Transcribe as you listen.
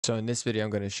So in this video,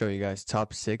 I'm going to show you guys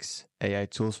top 6 AI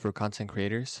tools for content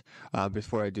creators.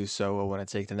 Before I do so, I want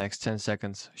to take the next 10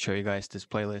 seconds, show you guys this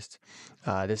playlist.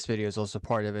 This video is also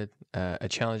part of it, a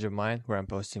challenge of mine where I'm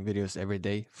posting videos every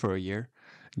day for a year,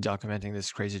 documenting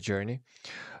this crazy journey.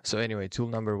 So anyway, tool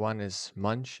number 1 is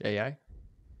Munch AI.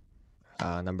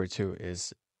 Number 2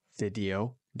 is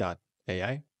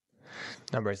Video.ai.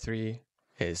 Number 3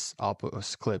 is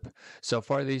Opus Clip. So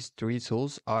far, these 3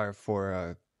 tools are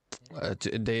for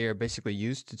they are basically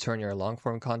used to turn your long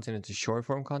form content into short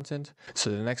form content. So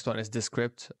the next one is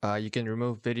Descript. You can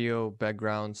remove video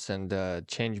backgrounds and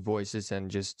change voices and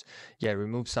just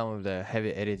remove some of the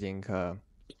heavy editing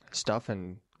stuff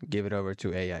and give it over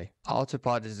to AI.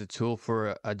 Autopod is a tool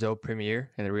for Adobe Premiere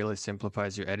and it really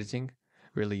simplifies your editing.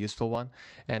 Really useful one.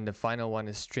 And the final one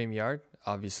is StreamYard,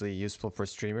 obviously useful for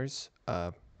streamers.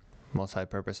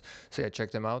 Multi-purpose. So yeah,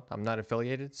 check them out. I'm not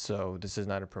affiliated, so this is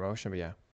not a promotion, but yeah.